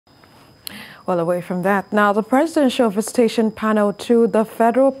Well, away from that, now the Presidential Visitation Panel to the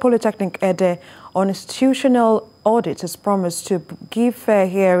Federal Polytechnic Ede on institutional audit has promised to give fair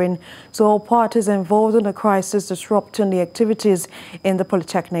hearing to all parties involved in the crisis disrupting the activities in the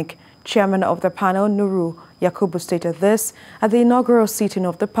Polytechnic. Chairman of the panel, Nuru Yakubu, stated this at the inaugural sitting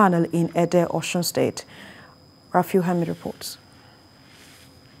of the panel in Ede, Osun State. Rafiu Hamid reports.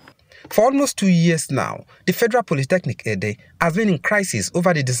 For almost 2 years now, the Federal Polytechnic Ede has been in crisis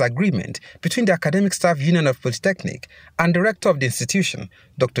over the disagreement between the Academic Staff Union of Polytechnic and the rector of the institution,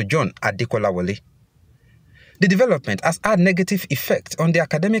 Dr. John Adekolawole. The development has had negative effect on the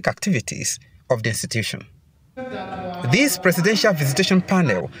academic activities of the institution. This Presidential Visitation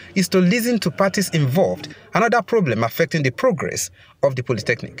Panel is to listen to parties involved and other problems affecting the progress of the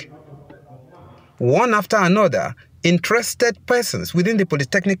Polytechnic. One after another, interested persons within the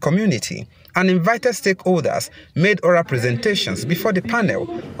Polytechnic community and invited stakeholders made oral presentations before the panel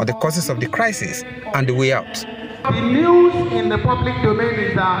on the causes of the crisis and the way out. The news in the public domain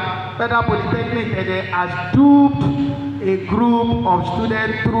is that Federal Polytechnic Ede has duped a group of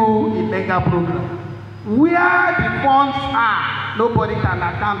students through a mega program. Where the funds are, nobody can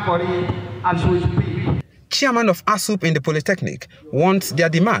account for it as we speak. Chairman of ASUP in the Polytechnic wants their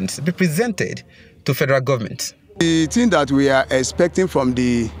demands to be presented to federal government. The thing that we are expecting from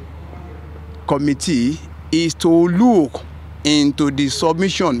the committee is to look into the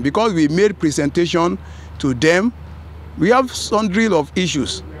submission, because we made presentation to them. We have sundry of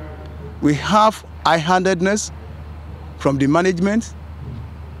issues. We have high-handedness from the management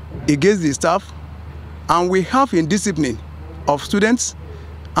against the staff, and we have indiscipline of students,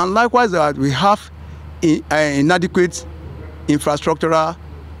 and likewise that we have inadequate infrastructural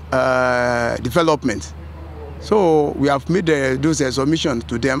development. So we have made those submissions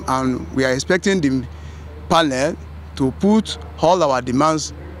to them, and we are expecting the panel to put all our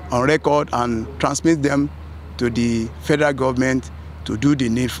demands on record and transmit them to the federal government to do the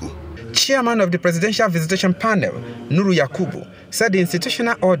needful. Chairman of the Presidential Visitation Panel, Nuru Yakubu, said the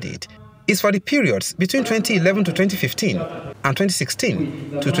institutional audit is for the periods between 2011 to 2015 and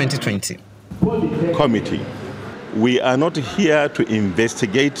 2016 to 2020. Committee, we are not here to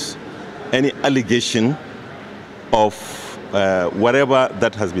investigate any allegation of whatever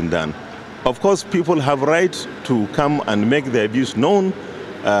that has been done. Of course, people have right to come and make their views known.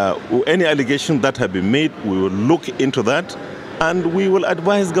 Any allegation that have been made, we will look into that, and we will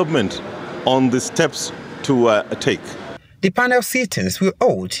advise government on the steps to take. The panel sittings will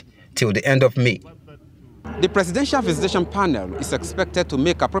hold till the end of May. The Presidential Visitation Panel is expected to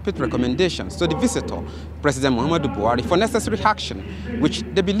make appropriate recommendations to the visitor, President Muhammadu Buhari, for necessary action, which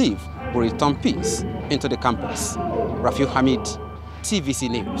they believe will return peace into the campus. Rafiu Hamid, TVC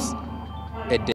News.